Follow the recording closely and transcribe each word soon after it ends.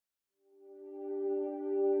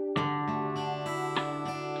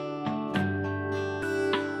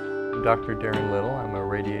I'm Dr. Darren Little. I'm a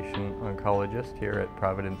radiation oncologist here at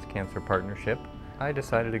Providence Cancer Partnership. I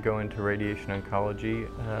decided to go into radiation oncology.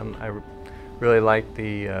 I really like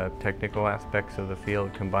the technical aspects of the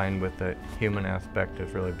field combined with the human aspect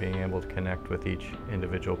of really being able to connect with each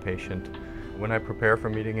individual patient. When I prepare for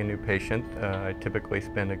meeting a new patient, I typically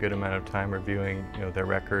spend a good amount of time reviewing their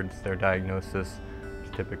records, their diagnosis.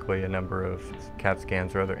 There's typically a number of CAT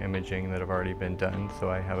scans or other imaging that have already been done, so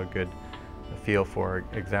I have a good feel for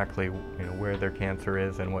exactly where their cancer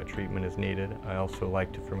is and what treatment is needed. I also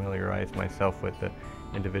like to familiarize myself with the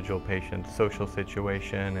individual patient's social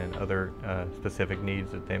situation and other specific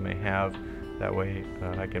needs that they may have. That way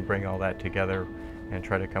I can bring all that together and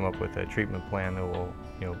try to come up with a treatment plan that will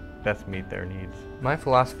best meet their needs. My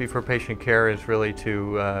philosophy for patient care is really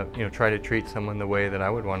to try to treat someone the way that I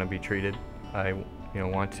would want to be treated. I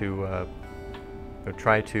want to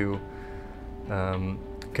try to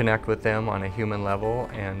connect with them on a human level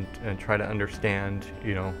and try to understand,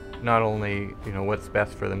 not only, what's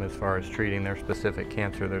best for them as far as treating their specific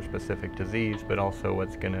cancer, their specific disease, but also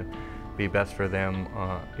what's going to be best for them,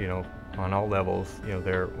 on all levels,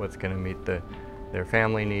 what's going to meet their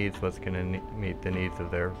family needs, what's going to meet the needs of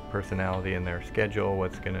their personality and their schedule,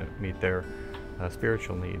 what's going to meet their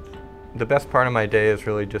spiritual needs. The best part of my day is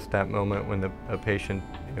really just that moment when a patient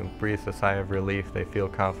breathes a sigh of relief. They feel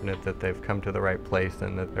confident that they've come to the right place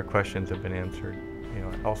and that their questions have been answered.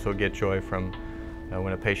 I also get joy from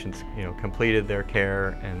when a patient's completed their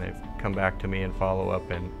care and they've come back to me and follow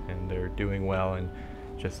up and they're doing well, and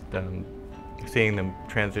just seeing them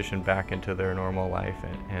transition back into their normal life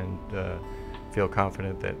and feel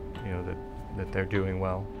confident that that they're doing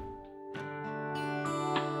well.